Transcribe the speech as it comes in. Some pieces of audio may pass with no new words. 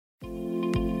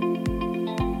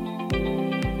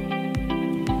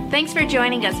Thanks for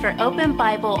joining us for Open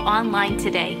Bible Online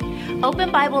today.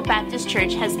 Open Bible Baptist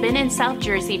Church has been in South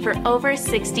Jersey for over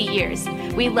 60 years.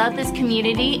 We love this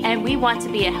community and we want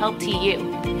to be a help to you.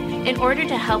 In order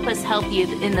to help us help you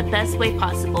in the best way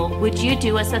possible, would you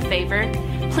do us a favor?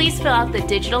 Please fill out the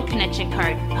digital connection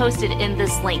card posted in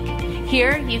this link.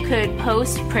 Here you could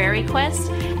post prayer requests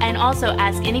and also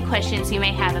ask any questions you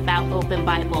may have about Open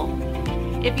Bible.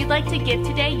 If you'd like to give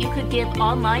today, you could give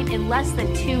online in less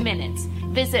than 2 minutes.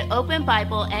 Visit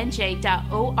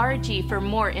openbiblenj.org for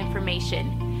more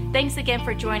information. Thanks again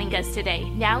for joining us today.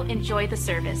 Now enjoy the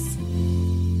service.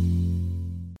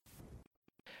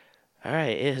 All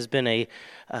right, it has been a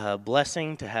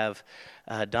blessing to have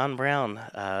Don Brown.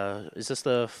 Is this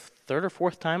the third or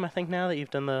fourth time, I think, now that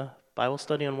you've done the Bible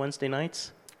study on Wednesday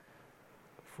nights?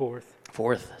 Fourth.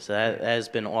 So that has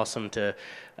been awesome to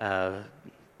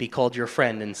be called your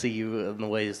friend and see you in the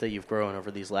ways that you've grown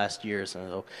over these last years.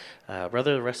 So,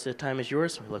 brother, the rest of the time is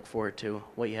yours. We look forward to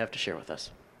what you have to share with us.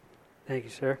 Thank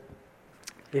you, sir.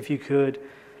 If you could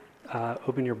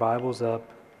open your Bibles up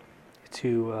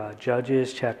to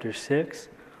Judges chapter 6.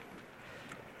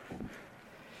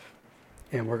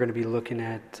 And we're going to be looking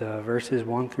at verses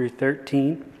 1 through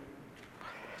 13.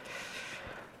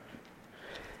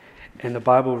 And the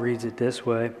Bible reads it this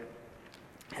way.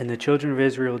 And the children of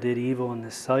Israel did evil in the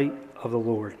sight of the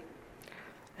Lord.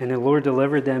 And the Lord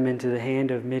delivered them into the hand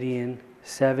of Midian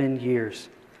 7 years.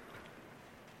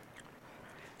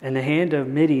 And the hand of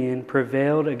Midian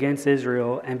prevailed against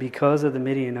Israel, and because of the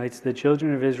Midianites, the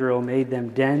children of Israel made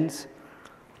them dens,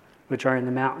 which are in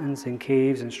the mountains, and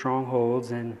caves, and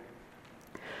strongholds. And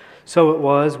so it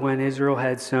was when Israel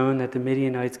had sown that the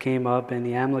Midianites came up, and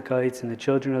the Amalekites and the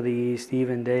children of the east,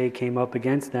 even they came up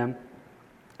against them.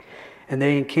 And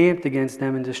they encamped against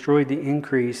them and destroyed the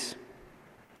increase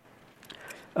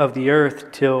of the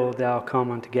earth till thou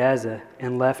come unto Gaza,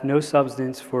 and left no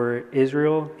substance for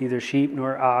Israel, neither sheep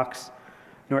nor ox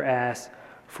nor ass,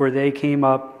 for they came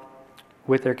up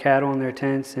with their cattle and their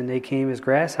tents, and they came as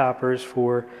grasshoppers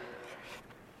for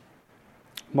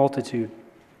multitude.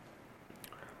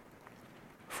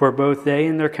 For both they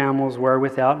and their camels were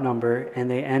without number,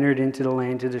 and they entered into the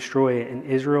land to destroy it, and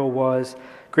Israel was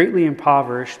greatly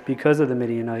impoverished because of the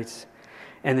Midianites.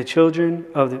 And the children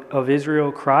of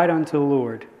Israel cried unto the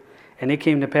Lord. And it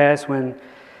came to pass when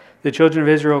the children of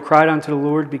Israel cried unto the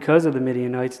Lord because of the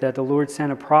Midianites, that the Lord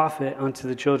sent a prophet unto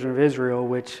the children of Israel,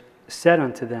 which said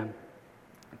unto them,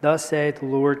 Thus saith the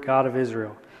Lord God of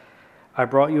Israel, I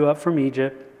brought you up from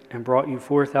Egypt, and brought you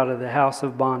forth out of the house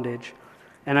of bondage,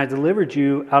 and I delivered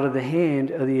you out of the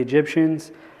hand of the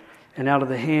Egyptians, and out of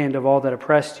the hand of all that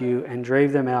oppressed you, and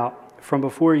drave them out from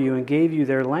before you, and gave you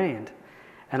their land.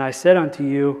 And I said unto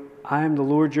you, I am the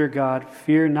Lord your God.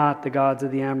 Fear not the gods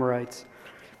of the Amorites,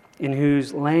 in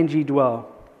whose land ye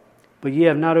dwell. But ye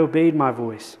have not obeyed my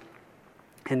voice.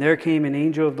 And there came an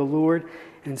angel of the Lord,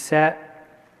 and sat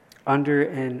under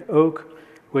an oak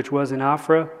which was in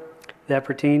Ophrah, that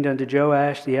pertained unto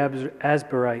Joash the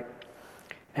Asbarite.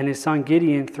 And his son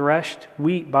Gideon threshed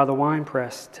wheat by the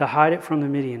winepress, to hide it from the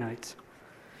Midianites.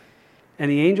 And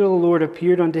the angel of the Lord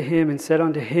appeared unto him, and said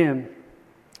unto him,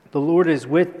 The Lord is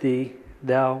with thee,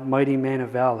 thou mighty man of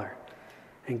valor.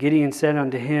 And Gideon said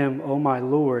unto him, O my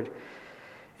Lord,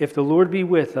 if the Lord be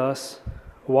with us,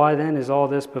 why then is all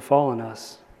this befallen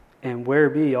us? And where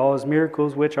be all his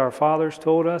miracles which our fathers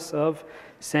told us of,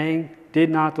 saying,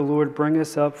 Did not the Lord bring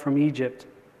us up from Egypt?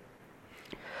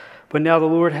 But now the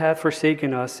Lord hath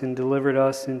forsaken us, and delivered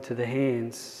us into the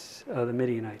hands of the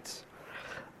Midianites.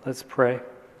 Let's pray.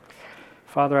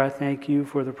 Father, I thank you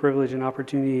for the privilege and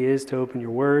opportunity it is to open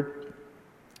your word.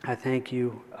 I thank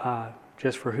you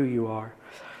just for who you are.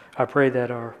 I pray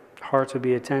that our hearts would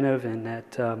be attentive, and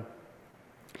that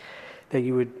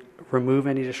you would remove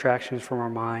any distractions from our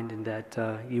mind, and that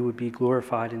you would be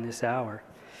glorified in this hour.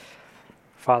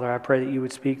 Father, I pray that you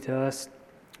would speak to us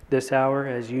this hour,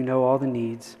 as you know all the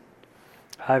needs.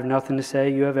 I have nothing to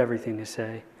say. You have everything to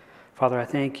say. Father, I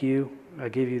thank you. I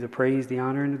give you the praise, the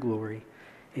honor, and the glory.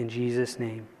 In Jesus'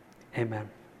 name, amen.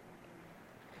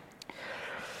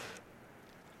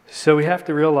 So we have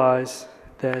to realize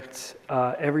that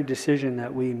every decision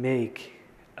that we make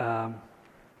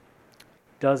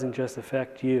doesn't just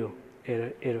affect you.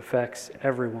 It affects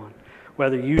everyone,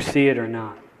 whether you see it or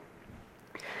not.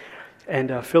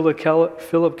 And Philip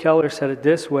Keller said it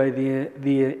this way: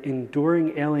 the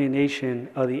enduring alienation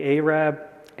of the Arab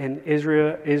and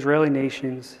Israeli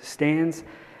nations stands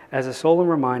as a solemn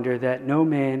reminder that no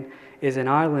man is an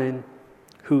island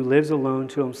who lives alone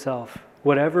to himself.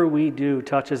 Whatever we do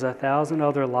touches 1,000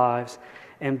 other lives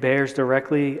and bears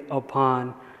directly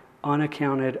upon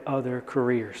unaccounted other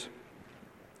careers.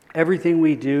 Everything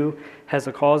we do has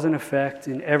a cause and effect,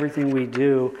 and everything we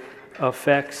do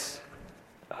affects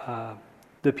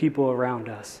the people around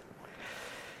us.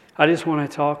 I just want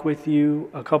to talk with you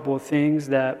a couple of things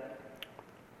that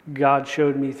God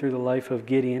showed me through the life of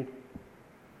Gideon.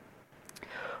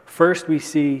 First, we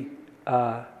see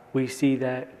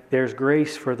that there's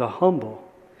grace for the humble.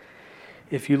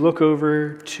 If you look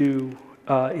over to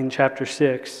in chapter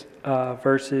 6,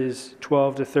 verses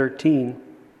 12 to 13,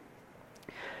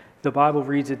 the Bible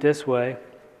reads it this way: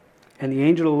 "And the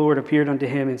angel of the Lord appeared unto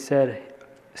him and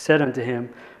said unto him,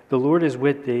 The Lord is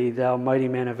with thee, thou mighty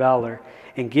man of valor.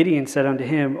 And Gideon said unto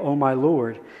him, O my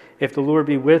Lord, if the Lord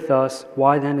be with us,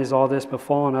 why then is all this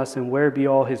befallen us, and where be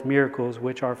all his miracles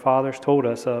which our fathers told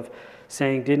us of,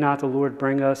 saying, Did not the Lord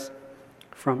bring us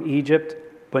from Egypt?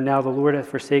 But now the Lord hath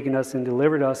forsaken us and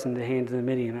delivered us into the hands of the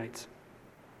Midianites."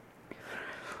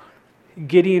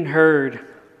 Gideon heard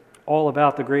all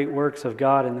about the great works of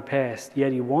God in the past,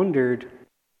 yet he wondered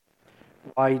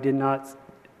why he did not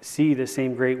see the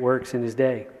same great works in his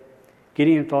day.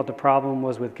 Gideon thought the problem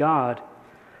was with God,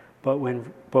 but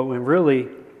when really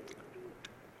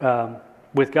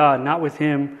with God, not with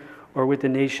him or with the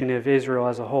nation of Israel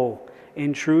as a whole.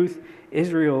 In truth,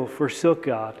 Israel forsook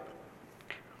God.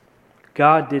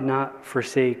 God did not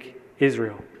forsake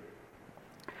Israel.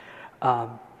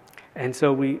 And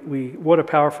so we what a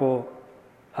powerful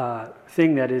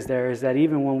thing that is there, is that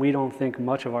even when we don't think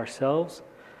much of ourselves,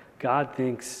 God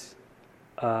thinks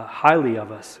highly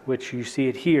of us, which you see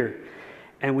it here.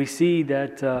 And we see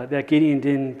that Gideon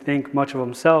didn't think much of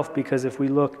himself, because if we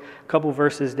look a couple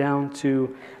verses down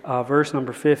to verse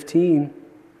number 15,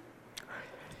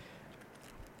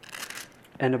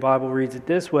 and the Bible reads it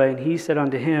this way: "And he said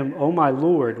unto him, O my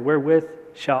Lord, wherewith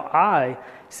shall I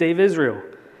save Israel?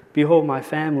 Behold, my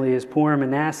family is poor in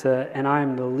Manasseh, and I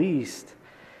am the least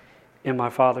in my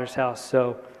father's house."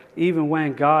 So even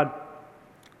when God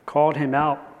called him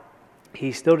out,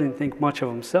 he still didn't think much of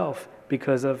himself,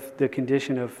 because of the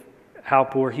condition of how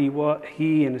poor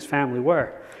he and his family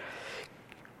were.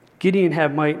 Gideon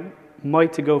had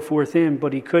might to go forth in,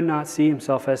 but he could not see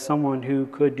himself as someone who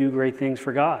could do great things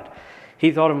for God. He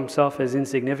thought of himself as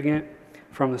insignificant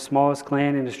from the smallest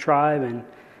clan in his tribe, and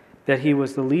that he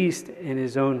was the least in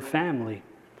his own family.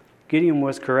 Gideon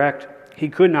was correct. He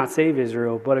could not save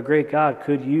Israel, but a great God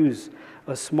could use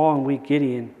a small and weak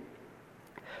Gideon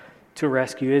to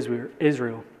rescue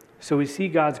Israel. So we see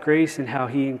God's grace in how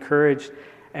he encouraged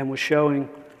and was showing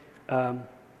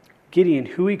Gideon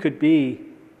who he could be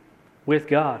with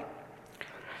God.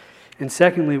 And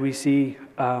secondly, we see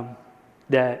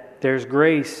that there's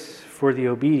grace for the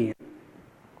obedient.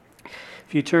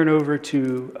 If you turn over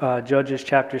to Judges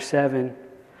chapter 7,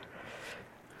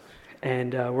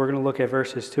 and we're going to look at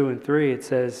verses 2 and 3, it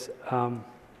says, "And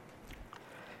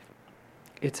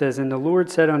the Lord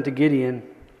said unto Gideon,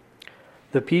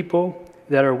 The people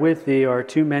that are with thee are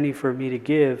too many for me to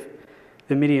give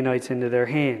the Midianites into their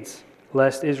hands,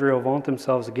 lest Israel vaunt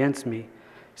themselves against me,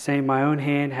 saying, My own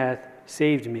hand hath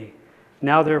saved me.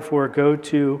 Now therefore go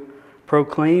to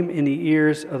proclaim in the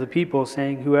ears of the people,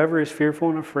 saying, Whoever is fearful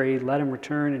and afraid, let him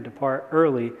return and depart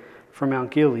early from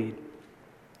Mount Gilead.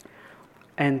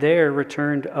 And there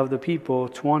returned of the people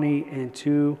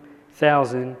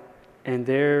 22,000, and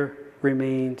there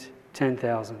remained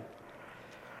 10,000.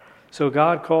 So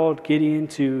God called Gideon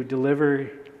to deliver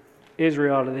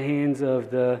Israel out of the hands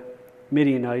of the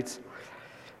Midianites,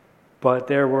 but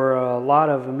there were a lot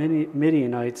of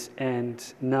Midianites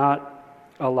and not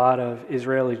a lot of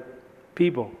Israeli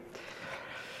people.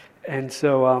 And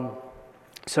so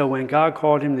when God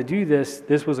called him to do this,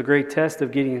 this was a great test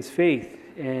of Gideon's faith.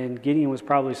 And Gideon was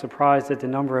probably surprised at the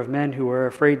number of men who were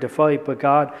afraid to fight, but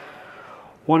God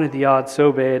wanted the odds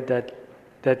so bad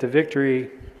that the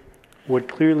victory would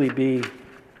clearly be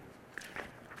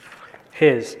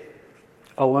his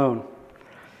alone.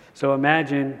 So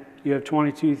imagine you have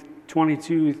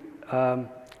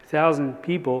 22,000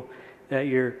 people that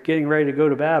you're getting ready to go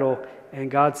to battle, and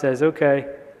God says, okay,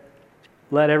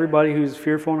 let everybody who's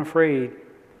fearful and afraid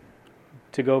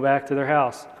to go back to their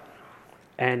house.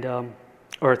 And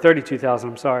or 32,000,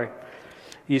 I'm sorry.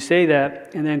 You say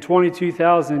that, and then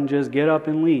 22,000 just get up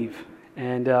and leave.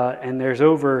 And there's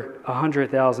over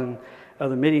 100,000 of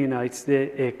the Midianites.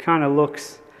 It kind of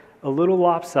looks a little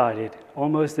lopsided,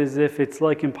 almost as if it's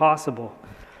like impossible.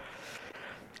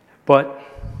 But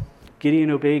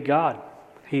Gideon obeyed God.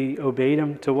 He obeyed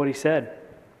him to what he said.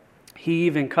 He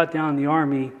even cut down the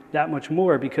army that much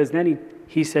more, because then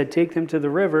he said, take them to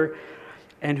the river,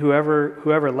 and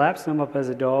whoever laps them up as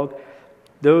a dog,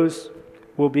 those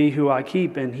will be who I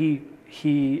keep. And he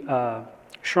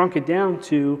shrunk it down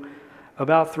to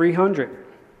about 300.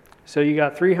 So you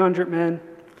got 300 men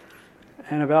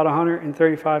and about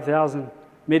 135,000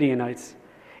 Midianites.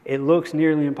 It looks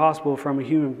nearly impossible from a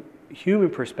human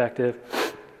perspective,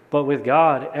 but with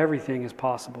God, everything is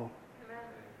possible.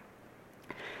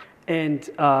 And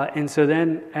so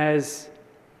then, as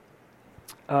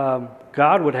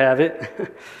God would have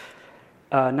it,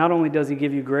 not only does He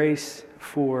give you grace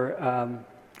for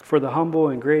the humble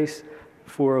and grace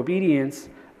for obedience,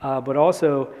 but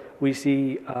also we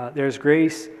see there's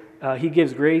grace. He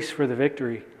gives grace for the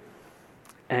victory.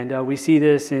 And we see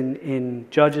this in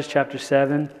Judges chapter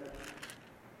 7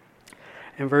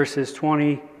 and verses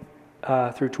 20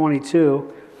 through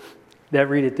 22 that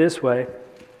read it this way.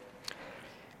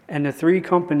 And the three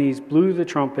companies blew the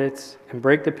trumpets and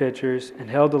brake the pitchers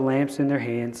and held the lamps in their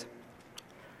hands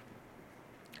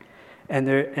and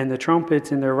the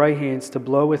trumpets in their right hands to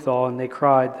blow withal, and they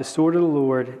cried, "The sword of the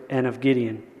Lord and of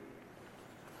Gideon."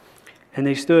 And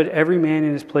they stood every man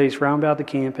in his place round about the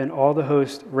camp, and all the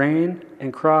host ran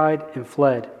and cried and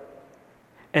fled.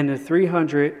 And the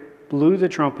 300 blew the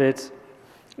trumpets,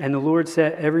 and the Lord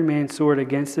set every man's sword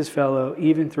against his fellow,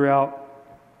 even throughout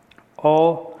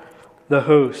all the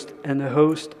host. And the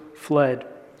host fled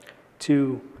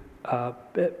to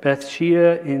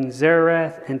Bethsheba in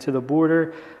Zerath, and to the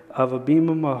border of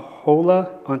Abimah-Maholah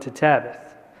unto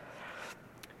Tabith.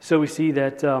 So we see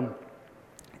that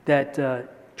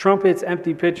trumpets,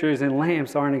 empty pitchers, and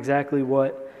lamps aren't exactly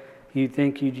what you'd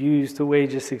think you'd use to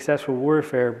wage a successful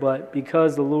warfare, but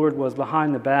because the Lord was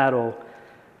behind the battle,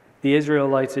 the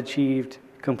Israelites achieved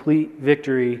complete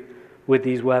victory with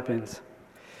these weapons.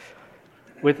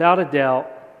 Without a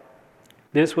doubt,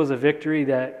 this was a victory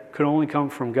that could only come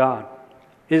from God.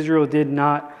 Israel did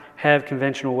not have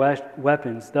conventional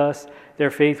weapons, thus their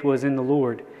faith was in the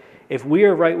Lord. If we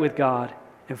are right with God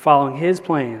and following His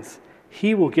plans,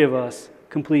 He will give us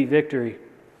complete victory.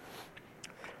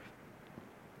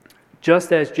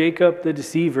 Just as Jacob the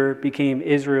deceiver became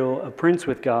Israel a prince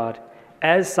with God,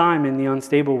 as Simon the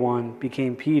unstable one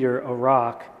became Peter a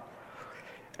rock,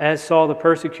 as Saul the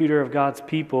persecutor of God's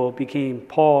people became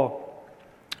Paul,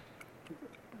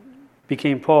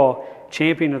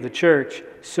 champion of the church,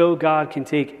 so God can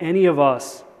take any of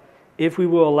us, if we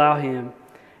will allow Him,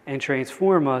 and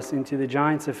transform us into the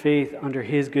giants of faith under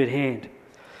His good hand.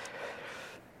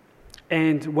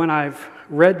 And when I've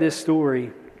read this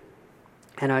story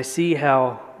and I see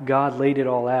how God laid it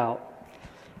all out,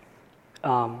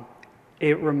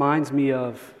 it reminds me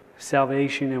of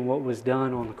salvation and what was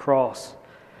done on the cross.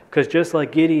 Because just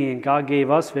like Gideon, God gave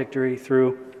us victory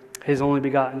through His only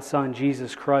begotten Son,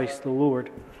 Jesus Christ the Lord.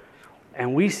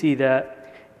 And we see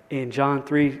that in John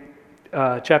 3,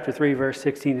 chapter 3, verse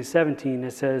 16 and 17.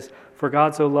 It says, "For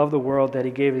God so loved the world that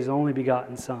He gave His only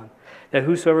begotten Son, that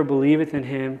whosoever believeth in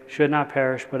Him should not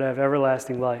perish, but have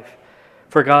everlasting life.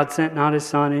 For God sent not His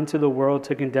Son into the world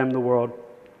to condemn the world,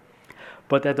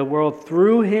 but that the world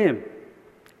through Him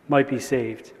might be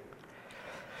saved."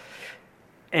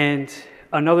 And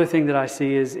another thing that I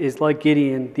see is like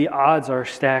Gideon, the odds are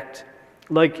stacked.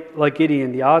 Like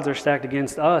Gideon, the odds are stacked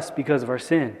against us because of our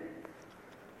sin.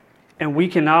 And we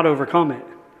cannot overcome it,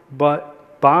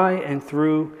 but by and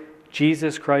through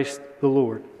Jesus Christ the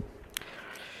Lord.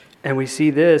 And we see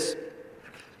this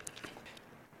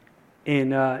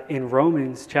in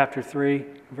Romans chapter 3,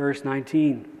 verse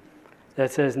 19,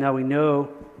 that says, "Now we know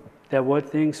that what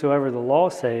things soever the law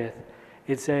saith,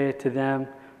 it saith to them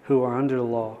who are under the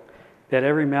law, that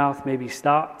every mouth may be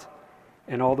stopped,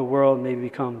 and all the world may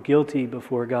become guilty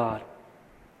before God."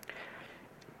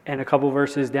 And a couple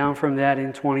verses down from that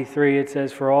in 23, it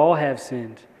says, "For all have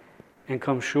sinned and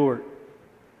come short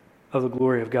of the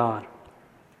glory of God."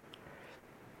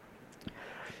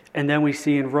 And then we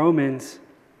see in Romans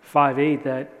 5:8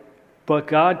 that, "But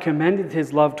God commended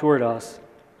His love toward us,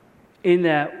 in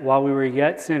that while we were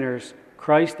yet sinners,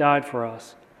 Christ died for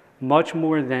us. Much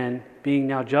more then, being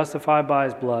now justified by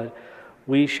His blood,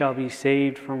 we shall be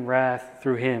saved from wrath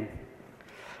through Him."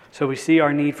 So we see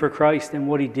our need for Christ and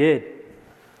what He did.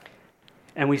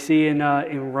 And we see in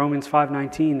Romans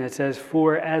 5:19 that says,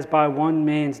 "For as by one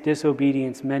man's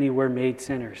disobedience many were made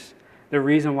sinners." The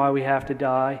reason why we have to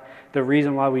die, the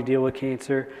reason why we deal with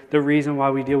cancer, the reason why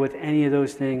we deal with any of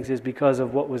those things is because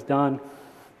of what was done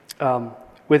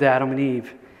with Adam and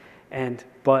Eve.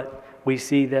 But we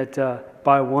see that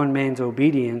by one man's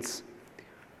obedience,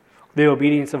 the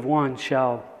obedience of one,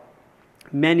 shall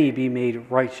many be made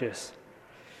righteous.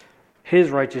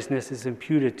 His righteousness is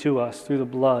imputed to us through the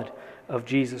blood of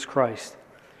Jesus Christ.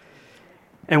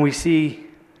 And we see,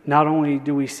 not only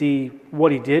do we see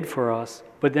what He did for us,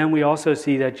 but then we also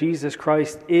see that Jesus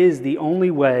Christ is the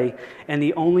only way and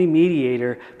the only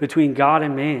mediator between God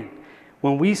and man.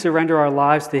 When we surrender our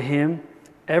lives to Him,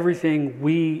 everything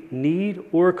we need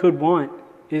or could want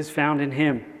is found in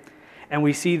Him. And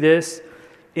we see this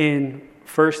in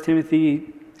 1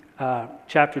 Timothy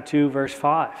chapter 2, verse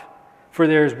 5. For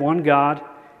there is one God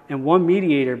and one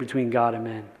mediator between God and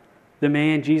men, the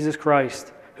man Jesus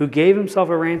Christ, who gave Himself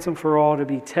a ransom for all to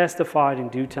be testified in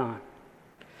due time.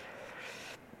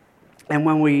 And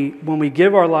when we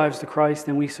give our lives to Christ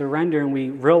and we surrender and we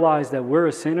realize that we're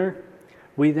a sinner,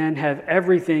 we then have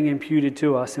everything imputed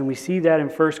to us. And we see that in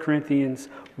 1 Corinthians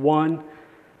 1,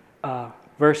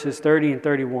 verses 30 and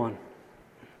 31.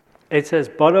 It says,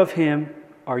 "But of Him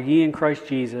are ye in Christ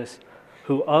Jesus,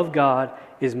 who of God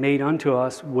is made unto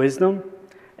us wisdom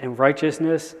and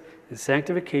righteousness and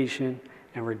sanctification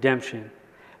and redemption,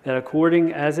 that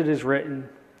according as it is written,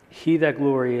 He that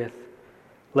glorieth,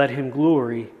 let him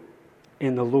glory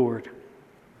in the Lord."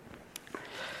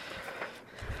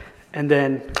 And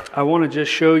then I want to just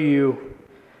show you,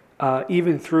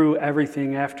 even through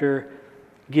everything after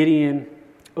Gideon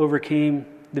overcame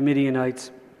the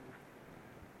Midianites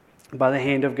by the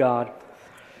hand of God,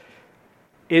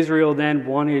 Israel then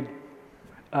wanted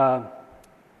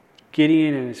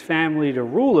Gideon and his family to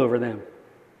rule over them.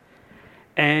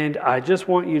 And I just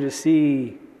want you to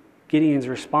see Gideon's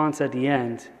response at the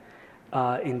end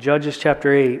in Judges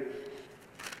chapter 8,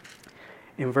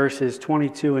 in verses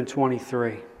 22 and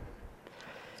 23.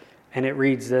 And it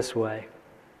reads this way.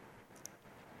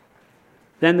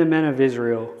 "Then the men of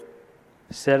Israel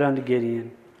said unto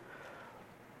Gideon,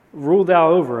 Rule thou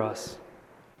over us,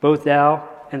 both thou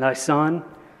and thy son,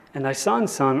 and thy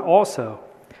son's son also,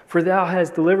 for thou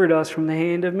hast delivered us from the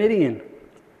hand of Midian.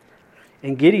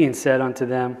 And Gideon said unto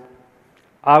them,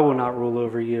 I will not rule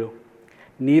over you,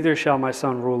 neither shall my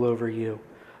son rule over you.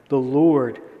 The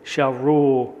Lord shall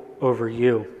rule over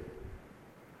you."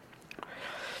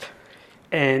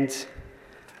 And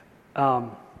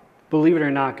believe it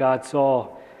or not, God saw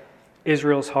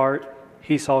Israel's heart.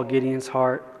 He saw Gideon's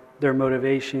heart, their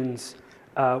motivations,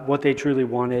 what they truly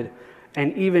wanted.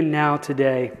 And even now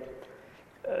today,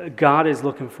 God is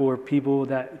looking for people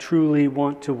that truly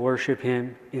want to worship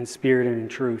Him in spirit and in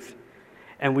truth.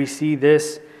 And we see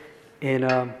this in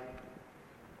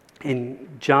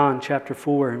John chapter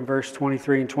 4 and verse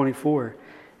 23 and 24,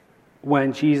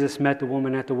 when Jesus met the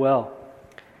woman at the well.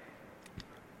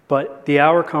 "But the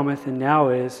hour cometh, and now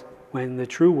is, when the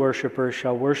true worshipers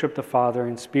shall worship the Father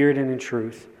in spirit and in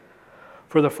truth.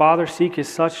 For the Father seeketh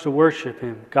such to worship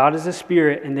Him. God is a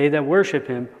spirit, and they that worship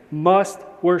Him must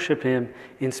worship Him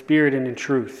in spirit and in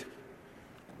truth."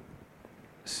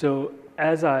 So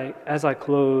as I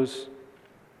close,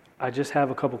 I just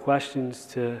have a couple questions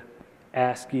to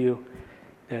ask you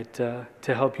that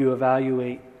to help you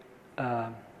evaluate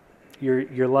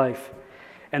your life.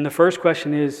 And the first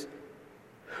question is,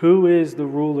 who is the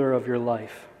ruler of your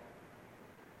life?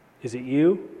 Is it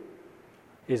you?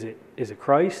 Is it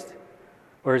Christ?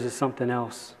 Or is it something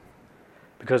else?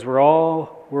 Because we're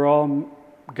all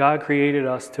God created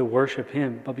us to worship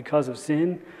Him, but because of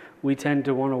sin, we tend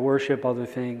to want to worship other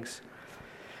things.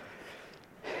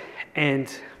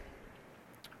 And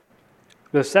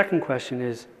the second question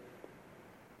is,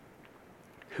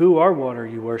 who or what are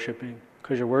you worshiping?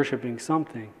 Because you're worshiping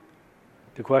something.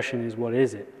 The question is, what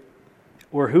is it?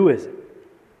 Or who is it?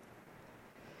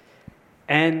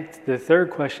 And the third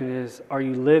question is, are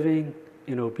you living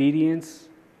in obedience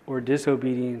or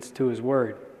disobedience to His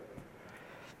Word?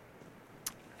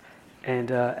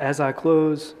 And as I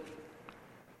close,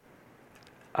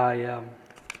 I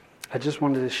just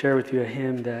wanted to share with you a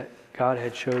hymn that God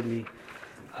had showed me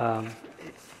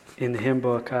in the hymn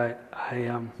book. I've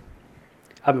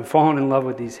been falling in love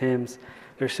with these hymns.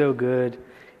 They're so good,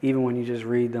 even when you just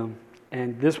read them.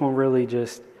 And this one really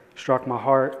just struck my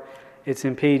heart. It's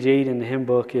in page 8 in the hymn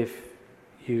book if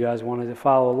you guys wanted to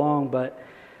follow along. But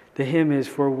the hymn is,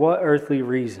 "For what earthly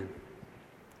reason?"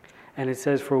 And it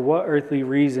says, "For what earthly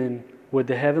reason would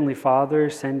the Heavenly Father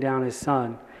send down His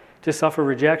Son to suffer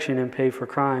rejection and pay for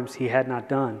crimes He had not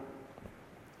done?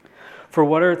 For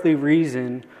what earthly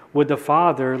reason would the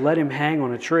Father let Him hang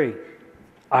on a tree?"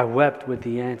 I wept with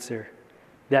the answer.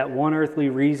 That one earthly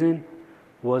reason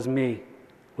was me,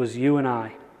 was you and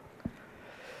I.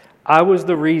 I was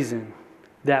the reason,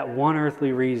 that one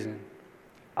earthly reason.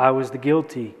 I was the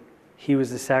guilty, He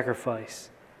was the sacrifice.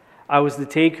 I was the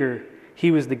taker, He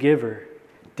was the giver.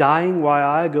 Dying while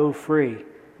I go free,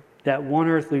 that one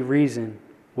earthly reason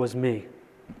was me.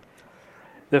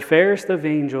 The fairest of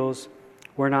angels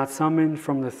were not summoned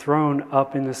from the throne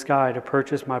up in the sky to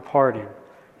purchase my pardon.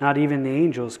 Not even the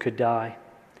angels could die.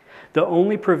 The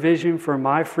only provision for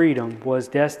my freedom was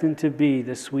destined to be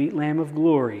the sweet Lamb of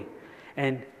glory,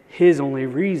 and His only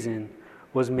reason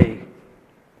was me.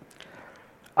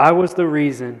 I was the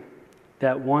reason,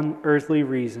 that one earthly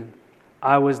reason.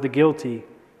 I was the guilty,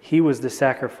 he was the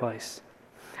sacrifice.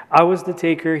 I was the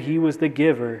taker, he was the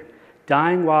giver,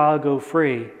 dying while I go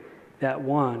free, that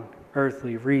one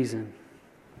earthly reason.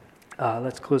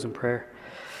 Let's close in prayer.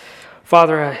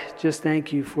 Father, I just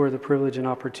thank you for the privilege and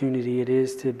opportunity it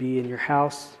is to be in your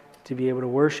house, to be able to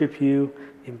worship you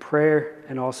in prayer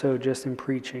and also just in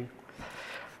preaching.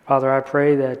 Father, I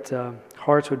pray that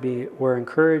hearts were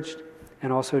encouraged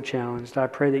and also challenged. I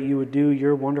pray that you would do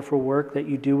your wonderful work that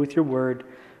you do with your word,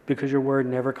 because your word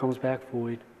never comes back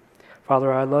void.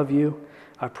 Father, I love you.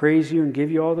 I praise you and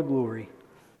give you all the glory.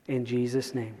 In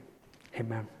Jesus' name,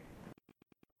 amen.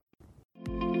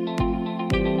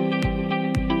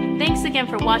 Thanks again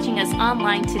for watching us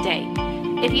online today.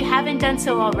 If you haven't done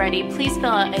so already, please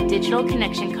fill out a digital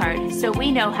connection card so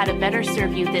we know how to better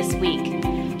serve you this week.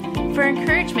 For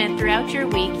encouragement throughout your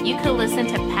week, you can listen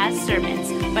to past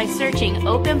sermons by searching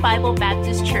Open Bible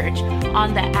Baptist Church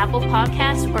on the Apple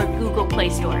Podcast or Google Play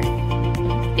Store.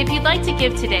 If you'd like to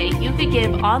give today, you could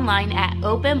give online at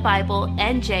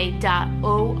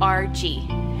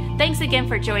openbiblenj.org. Thanks again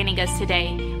for joining us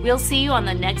today. We'll see you on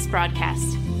the next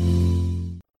broadcast.